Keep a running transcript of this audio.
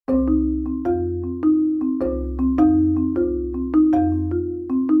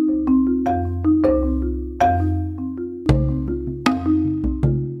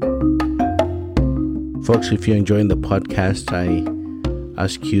folks, if you're enjoying the podcast, I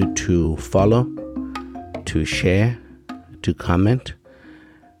ask you to follow, to share, to comment,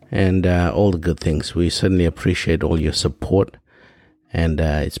 and all the good things. We certainly appreciate all your support, and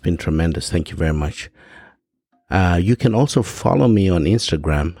it's been tremendous. Thank you very much. You can also follow me on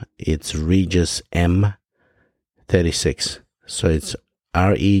Instagram. It's Regis M36. So it's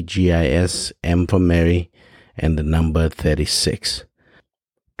REGIS M for Mary and the number 36.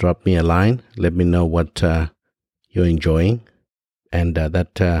 Drop me a line. Let me know what you're enjoying, and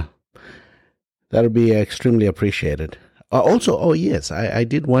that'll be extremely appreciated. I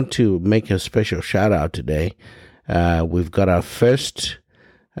did want to make a special shout out today. We've got our first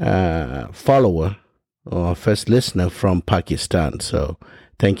follower or first listener from Pakistan. So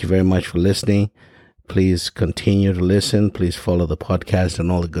thank you very much for listening. Please continue to listen. Please follow the podcast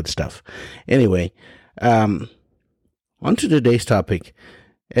and all the good stuff. Anyway, on to today's topic.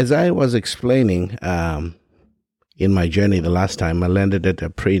 As I was explaining in my journey the last time, I landed at a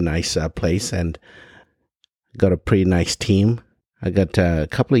pretty nice place and got a pretty nice team. I got a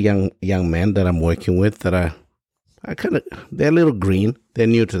couple of young men that I'm working with that are they're a little green. They're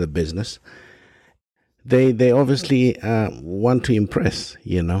new to the business. They obviously want to impress,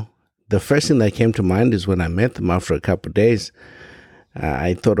 you know. The first thing that came to mind is when I met them after a couple of days,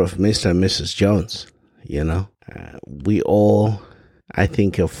 I thought of Mr. and Mrs. Jones, you know. We all, I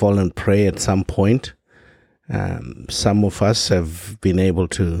think, have fallen prey at some point. Some of us have been able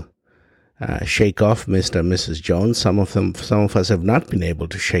to shake off Mr. and Mrs. Jones. Some of us have not been able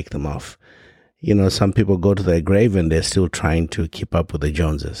to shake them off. You know, some people go to their grave and they're still trying to keep up with the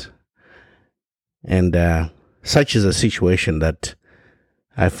Joneses. And such is a situation that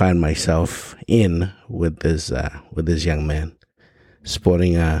I find myself in with this young man,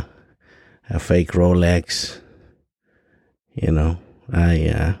 sporting a fake Rolex. You know,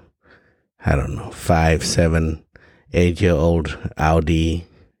 I don't know, 5, 7, 8-year-old Audi,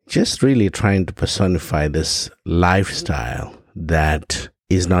 just really trying to personify this lifestyle that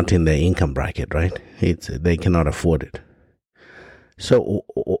is not in their income bracket, right? They cannot afford it. So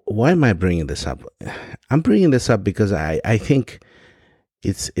why am I bringing this up? I'm bringing this up because I think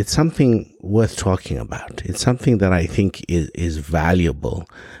it's something worth talking about. It's something that I think is valuable,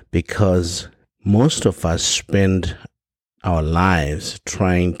 because most of us spend our lives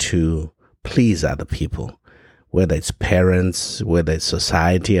trying to please other people, whether it's parents, whether it's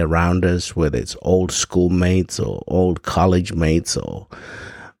society around us, whether it's old schoolmates or old college mates or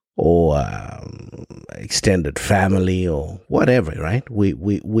extended family or whatever, right?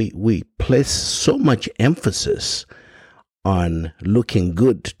 We place so much emphasis on looking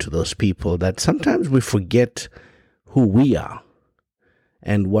good to those people that sometimes we forget who we are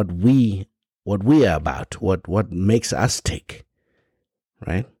and what we are about, what makes us tick,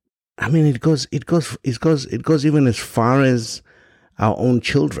 right? I mean, it goes even as far as our own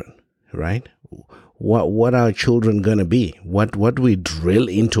children, right? What are our children going to be? What do we drill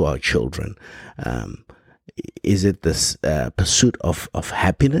into our children? Is it this pursuit of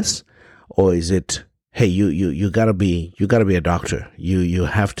happiness, or is it, hey, you gotta be a doctor, you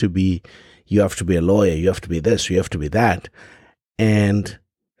have to be a lawyer, you have to be this, you have to be that, and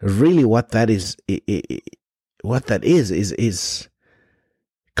really what that is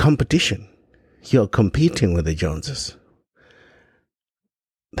competition. You're competing with the Joneses.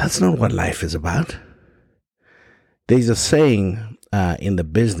 That's not what life is about. There's a saying in the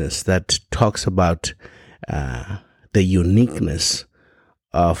business that talks about the uniqueness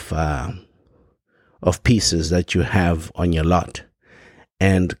of pieces that you have on your lot,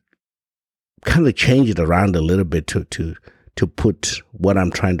 and kind of change it around a little bit to put what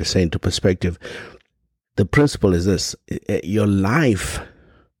I'm trying to say into perspective. The principle is this: your life,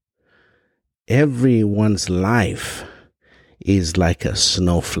 everyone's life, is like a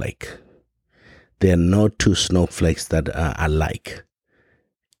snowflake. There are no two snowflakes that are alike.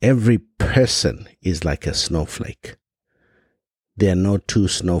 Every person is like a snowflake. There are no two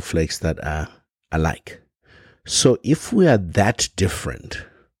snowflakes that are alike. So if we are that different,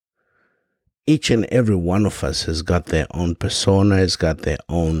 each and every one of us has got their own persona, has got their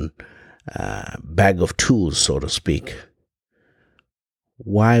own bag of tools, so to speak.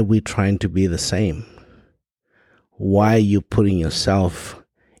 Why are we trying to be the same? Why are you putting yourself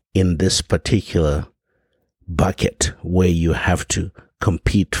in this particular bucket where you have to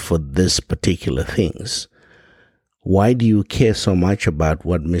compete for this particular things? Why do you care so much about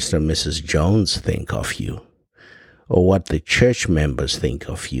what Mr. and Mrs. Jones think of you, or what the church members think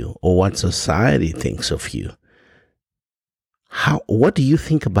of you, or what society thinks of you? What do you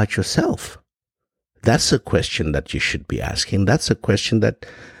think about yourself? That's a question that you should be asking. That's a question that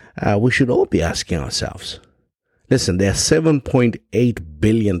we should all be asking ourselves. Listen, there are 7.8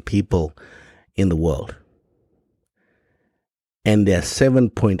 billion people in the world. And there are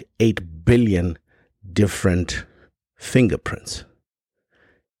 7.8 billion different fingerprints.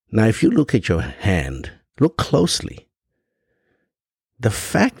 Now, if you look at your hand, look closely. The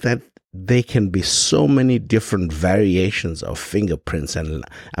fact that there can be so many different variations of fingerprints, and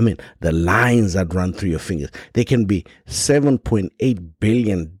the lines that run through your fingers, there can be 7.8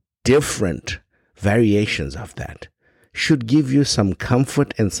 billion different variations of that, should give you some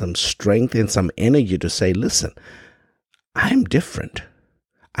comfort and some strength and some energy to say, listen, I'm different.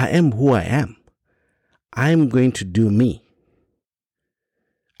 I am who I am. I'm going to do me.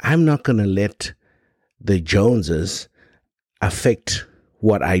 I'm not going to let the Joneses affect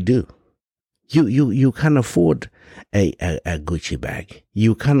what I do. You can't afford a Gucci bag.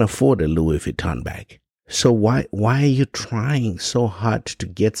 You can't afford a Louis Vuitton bag. So why are you trying so hard to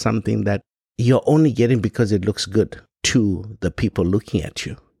get something that you're only getting because it looks good to the people looking at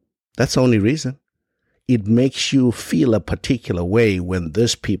you? That's the only reason. It makes you feel a particular way when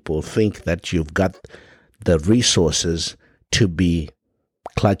those people think that you've got the resources to be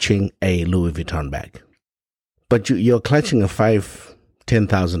clutching a Louis Vuitton bag. But you're clutching a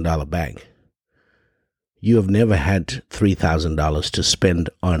 $10,000 bag. You have never had $3,000 to spend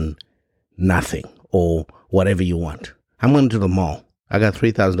on nothing or whatever you want. I'm going to the mall. I got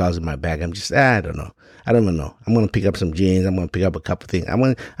 $3,000 in my bag. I'm just, I don't know. I don't even know. I'm going to pick up some jeans. I'm going to pick up a couple things.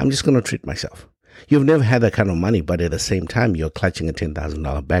 I'm just going to treat myself. You've never had that kind of money, but at the same time, you're clutching a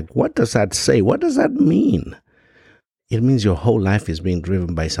 $10,000 bag. What does that say? What does that mean? It means your whole life is being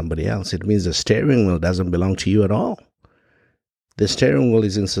driven by somebody else. It means the steering wheel doesn't belong to you at all. The steering wheel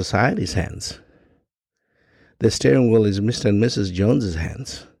is in society's hands. The steering wheel is Mr. and Mrs. Jones's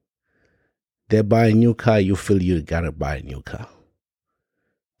hands. They buy a new car, you feel you got to buy a new car.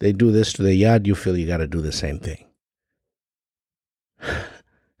 They do this to the yard, you feel you got to do the same thing.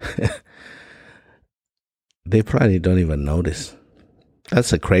 They probably don't even notice. That's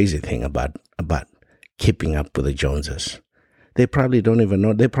the crazy thing about keeping up with the Joneses. They probably don't even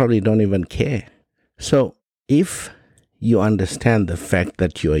know. They probably don't even care. So if you understand the fact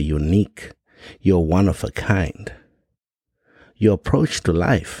that you are unique, you're one of a kind, your approach to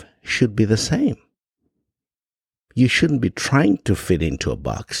life should be the same. You shouldn't be trying to fit into a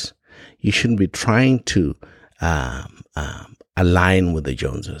box. You shouldn't be trying to align with the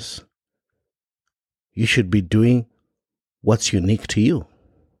Joneses. You should be doing what's unique to you,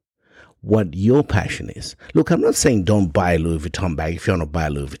 what your passion is. Look, I'm not saying don't buy a Louis Vuitton bag if you want to buy a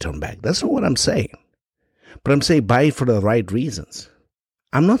Louis Vuitton bag. That's not what I'm saying. But I'm saying buy it for the right reasons.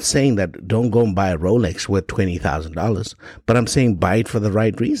 I'm not saying that don't go and buy a Rolex worth $20,000, but I'm saying buy it for the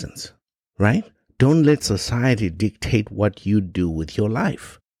right reasons, right? Don't let society dictate what you do with your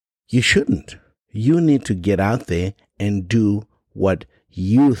life. You shouldn't. You need to get out there and do what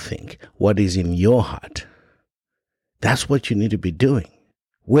you think, what is in your heart. That's what you need to be doing,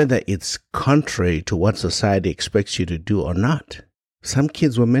 whether it's contrary to what society expects you to do or not. Some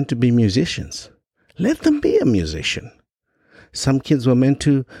kids were meant to be musicians. Let them be a musician. Some kids were meant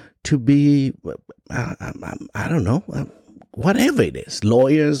to be, I don't know, whatever it is,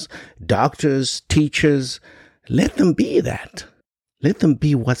 lawyers, doctors, teachers. Let them be that. Let them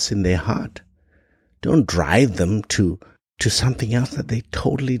be what's in their heart. Don't drive them to something else that they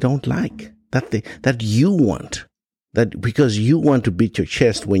totally don't like, that you want. That because you want to beat your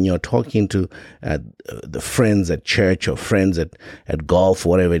chest when you're talking to the friends at church or friends at golf,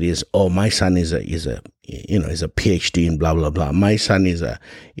 whatever it is. Oh, my son is a PhD in blah blah blah. My son is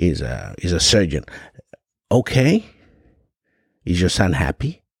a surgeon. Okay, is your son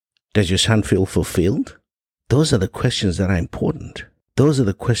happy? Does your son feel fulfilled? Those are the questions that are important. Those are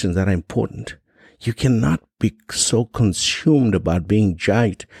the questions that are important. You cannot be so consumed about being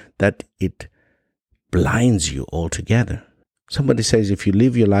judged that it blinds you altogether. Somebody says if you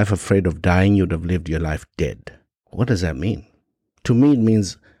live your life afraid of dying, you'd have lived your life dead. What does that mean? To me, it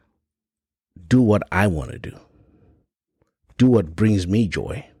means do what I want to do. Do what brings me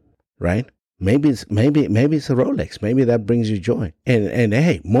joy, right? Maybe it's a Rolex. Maybe that brings you joy. And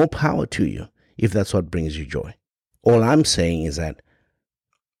hey, more power to you if that's what brings you joy. All I'm saying is that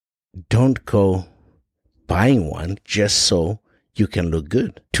don't go buying one just so you can look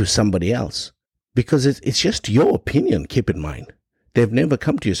good to somebody else. Because it's just your opinion, keep in mind. They've never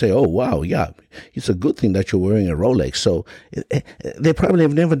come to you and say, oh, wow, yeah, it's a good thing that you're wearing a Rolex. So they probably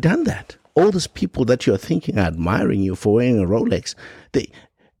have never done that. All those people that you're thinking are admiring you for wearing a Rolex, they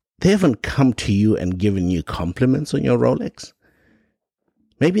haven't come to you and given you compliments on your Rolex.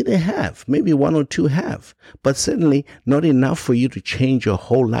 Maybe they have. Maybe one or two have. But certainly not enough for you to change your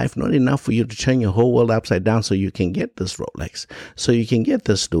whole life, not enough for you to turn your whole world upside down so you can get this Rolex, so you can get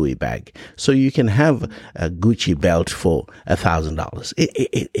this Louis bag, so you can have a Gucci belt for $1,000.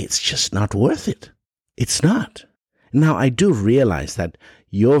 It's just not worth it. It's not. Now, I do realize that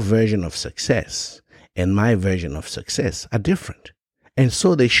your version of success and my version of success are different. And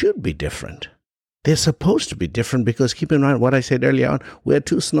so they should be different. They're supposed to be different because keep in mind what I said earlier on, we're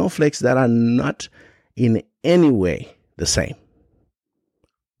two snowflakes that are not in any way the same.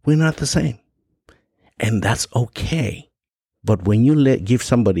 We're not the same. And that's okay. But when you give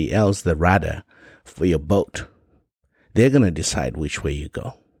somebody else the rudder for your boat, they're going to decide which way you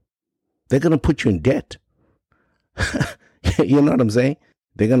go. They're going to put you in debt. You know what I'm saying?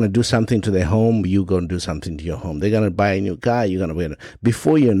 They're going to do something to their home. You're going to do something to your home. They're going to buy a new car. You're going to buy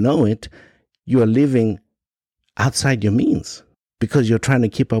before you know it, you are living outside your means because you're trying to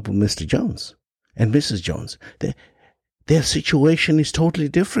keep up with Mr. Jones and Mrs. Jones. Their situation is totally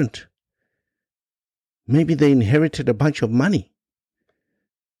different. Maybe they inherited a bunch of money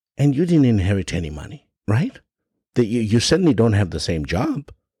and you didn't inherit any money, right? You certainly don't have the same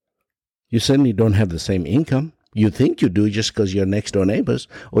job. You certainly don't have the same income. You think you do just because you're next door neighbors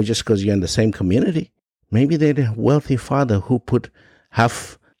or just because you're in the same community. Maybe they had a wealthy father who put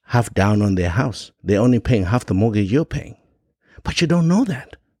half down on their house. They're only paying half the mortgage you're paying. But you don't know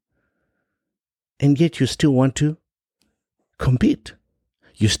that. And yet you still want to compete.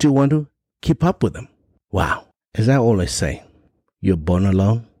 You still want to keep up with them. Wow. As I always say, you're born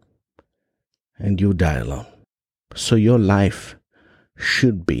alone and you die alone. So your life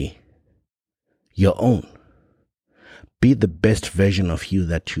should be your own. Be the best version of you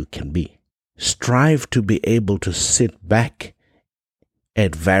that you can be. Strive to be able to sit back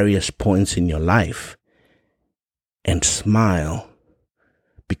at various points in your life and smile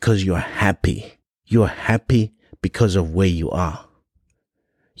because you're happy. You're happy because of where you are.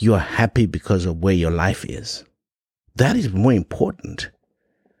 You are happy because of where your life is. That is more important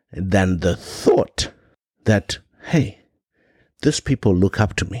than the thought that, hey, these people look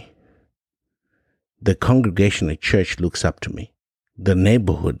up to me. The congregation at church looks up to me. The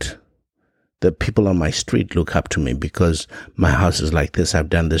neighborhood, the people on my street look up to me because my house is like this. I've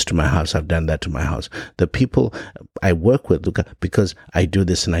done this to my house. I've done that to my house. The people I work with look up because I do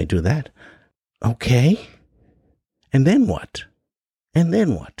this and I do that. Okay. And then what? And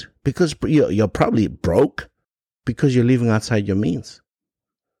then what? Because you're probably broke because you're living outside your means.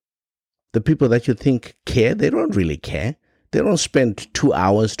 The people that you think care, they don't really care. They don't spend 2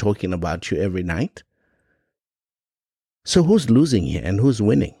 hours talking about you every night. So who's losing here and who's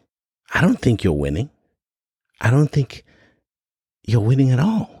winning? I don't think you're winning. I don't think you're winning at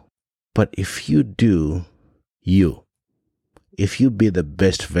all. But if you do you, if you be the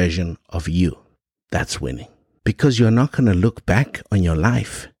best version of you, that's winning. Because you're not going to look back on your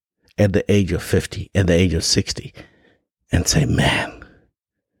life at the age of 50, at the age of 60, and say, man,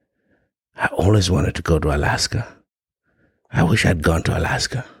 I always wanted to go to Alaska. I wish I'd gone to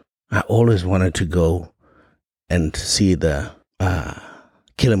Alaska. I always wanted to go and see the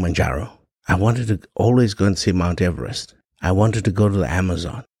Kilimanjaro. I wanted to always go and see Mount Everest. I wanted to go to the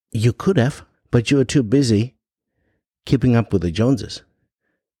Amazon. You could have, but you were too busy keeping up with the Joneses.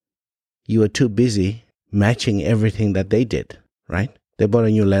 You were too busy matching everything that they did, right? They bought a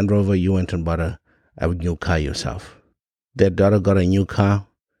new Land Rover. You went and bought a new car yourself. Their daughter got a new car.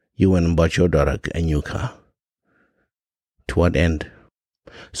 You went and bought your daughter a new car. To what end?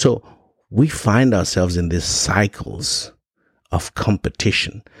 So we find ourselves in these cycles of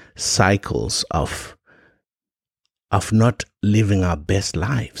competition, cycles of not living our best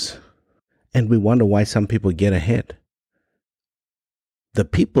lives. And we wonder why some people get ahead. The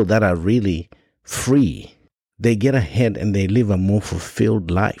people that are really free, they get ahead and they live a more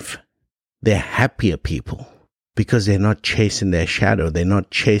fulfilled life. They're happier people because they're not chasing their shadow. They're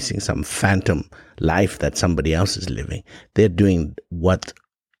not chasing some phantom life that somebody else is living. They're doing what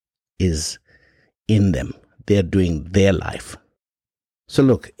is in them. They're doing their life. So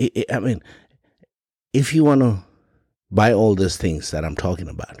look, I mean, if you want to buy all these things that I'm talking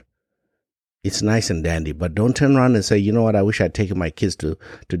about, it's nice and dandy, but don't turn around and say, you know what, I wish I'd taken my kids to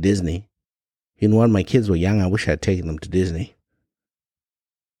Disney. You know what, my kids were young, I wish I'd taken them to Disney.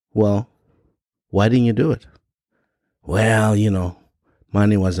 Well, why didn't you do it? Well, you know,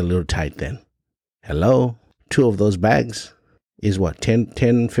 money was a little tight then. Hello? 2 of those bags is what,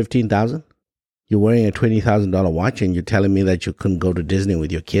 15,000? You're wearing a $20,000 watch and you're telling me that you couldn't go to Disney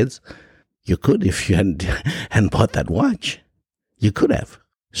with your kids? You could if you hadn't bought that watch. You could have.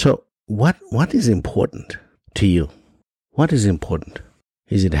 So what is important to you? What is important?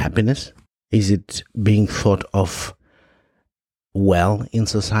 Is it happiness? Is it being thought of well in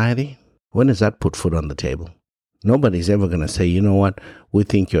society? When is that put food on the table? Nobody's ever going to say, you know what, we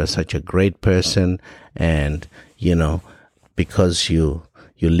think you're such a great person, and, because you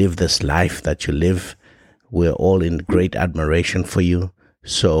live this life that you live, we're all in great admiration for you.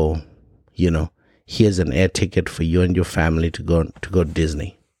 So, here's an air ticket for you and your family to go to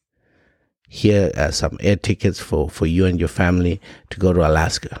Disney. Here are some air tickets for you and your family to go to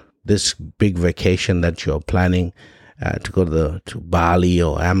Alaska. This big vacation that you're planning to go to Bali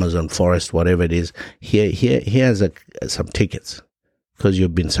or Amazon forest, whatever it is, here's some tickets because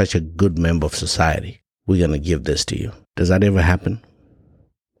you've been such a good member of society. We're going to give this to you. Does that ever happen?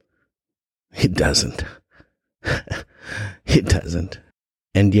 It doesn't. It doesn't.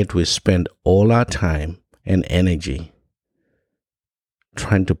 And yet we spend all our time and energy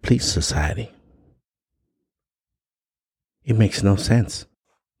trying to please society. It makes no sense.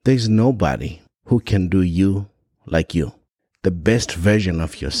 There's nobody who can do you like you. The best version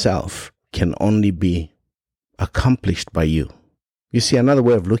of yourself can only be accomplished by you. You see, another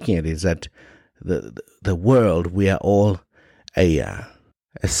way of looking at it is that the world, we are all a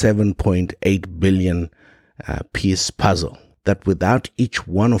 7.8 billion piece puzzle, that without each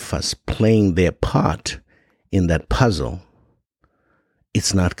one of us playing their part in that puzzle,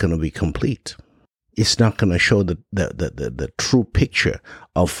 it's not going to be complete. It's not going to show the true picture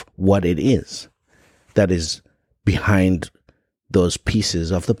of what it is that is behind those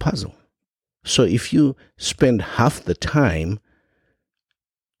pieces of the puzzle. So if you spend half the time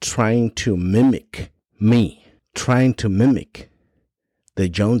trying to mimic me, trying to mimic the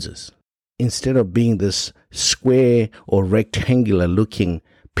Joneses, instead of being this square or rectangular looking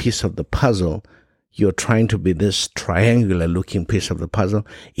piece of the puzzle, you're trying to be this triangular looking piece of the puzzle,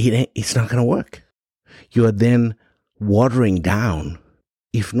 it's not going to work. You are then watering down,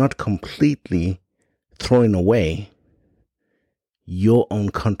 if not completely throwing away, your own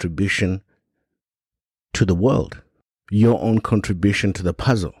contribution to the world, your own contribution to the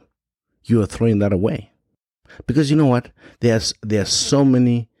puzzle. You are throwing that away. Because you know what? There are so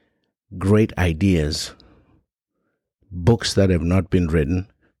many great ideas, books that have not been written,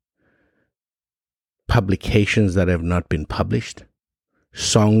 publications that have not been published,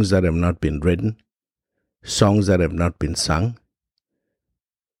 songs that have not been written, songs that have not been sung.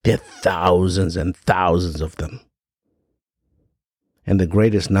 There are thousands and thousands of them. And the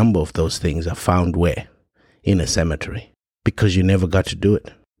greatest number of those things are found where? In a cemetery. Because you never got to do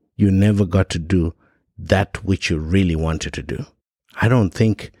it. You never got to do that which you really wanted to do. I don't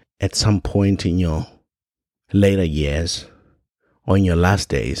think at some point in your later years or in your last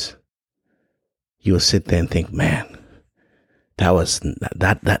days, you'll sit there and think, man, that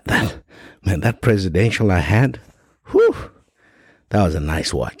presidential I had, whew, that was a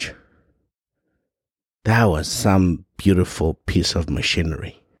nice watch. That was some beautiful piece of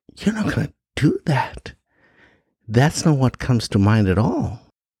machinery. You're not going to do that. That's not what comes to mind at all.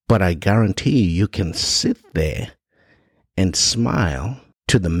 But I guarantee you can sit there and smile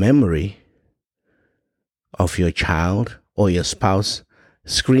to the memory of your child or your spouse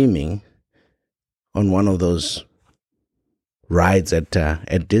screaming on one of those rides at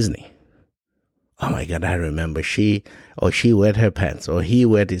Disney. Oh my God, I remember she wet her pants, or he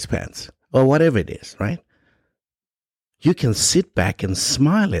wet his pants, or whatever it is, right? You can sit back and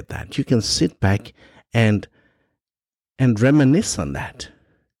smile at that. You can sit back and reminisce on that.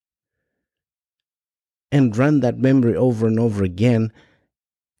 And run that memory over and over again,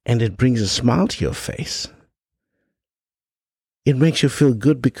 and it brings a smile to your face. It makes you feel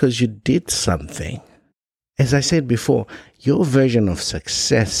good because you did something. As I said before, your version of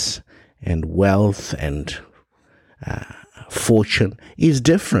success and wealth and fortune is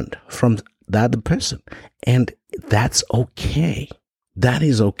different from the other person. And that's okay. That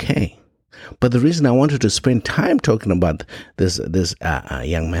is okay. But the reason I wanted to spend time talking about this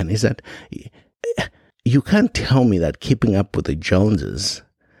young man is that you can't tell me that keeping up with the Joneses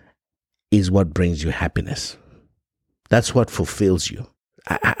is what brings you happiness. That's what fulfills you.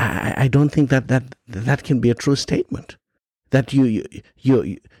 I don't think that can be a true statement. That your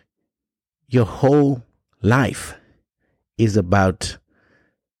whole life is about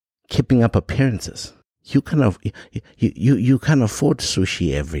keeping up appearances. You can afford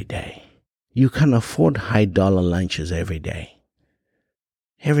sushi every day. You can afford high-dollar lunches every day.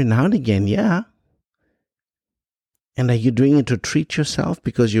 Every now and again, yeah. And are you doing it to treat yourself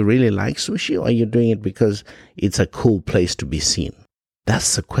because you really like sushi, or are you doing it because it's a cool place to be seen?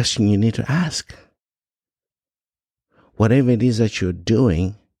 That's the question you need to ask. Whatever it is that you're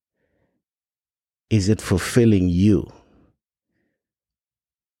doing, is it fulfilling you?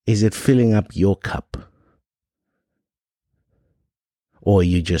 Is it filling up your cup? Or are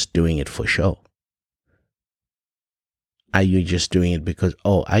you just doing it for show? Are you just doing it because,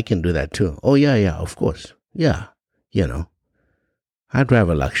 oh, I can do that too? Oh, yeah, of course. Yeah, I drive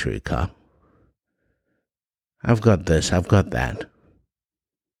a luxury car. I've got this, I've got that.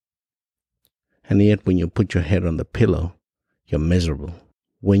 And yet when you put your head on the pillow, you're miserable.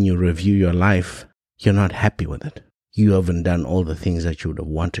 When you review your life, you're not happy with it. You haven't done all the things that you would have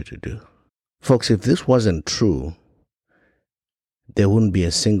wanted to do. Folks, if this wasn't true, there wouldn't be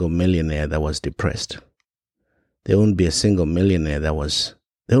a single millionaire that was depressed. There wouldn't be a single millionaire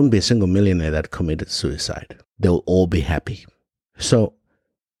that committed suicide. They'll all be happy. So,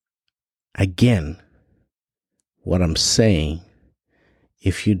 again, what I'm saying,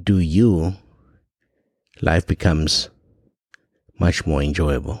 if you do you, life becomes much more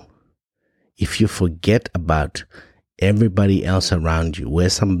enjoyable. If you forget about everybody else around you, wear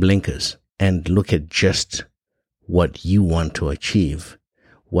some blinkers and look at just what you want to achieve,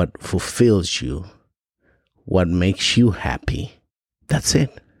 what fulfills you, what makes you happy. That's it.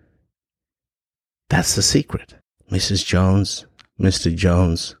 That's the secret. Mrs. Jones, Mr.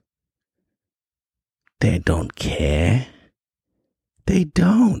 Jones, they don't care. They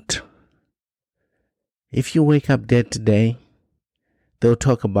don't. If you wake up dead today, they'll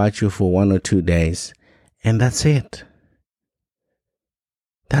talk about you for 1 or 2 days, and that's it.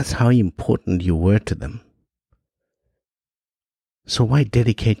 That's how important you were to them. So why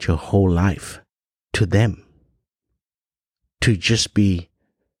dedicate your whole life to them? To just be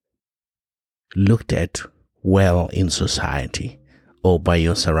looked at well in society or by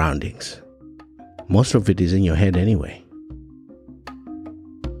your surroundings. Most of it is in your head anyway.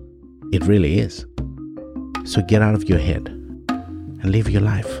 It really is. So get out of your head and live your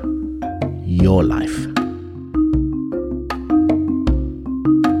life. Your life.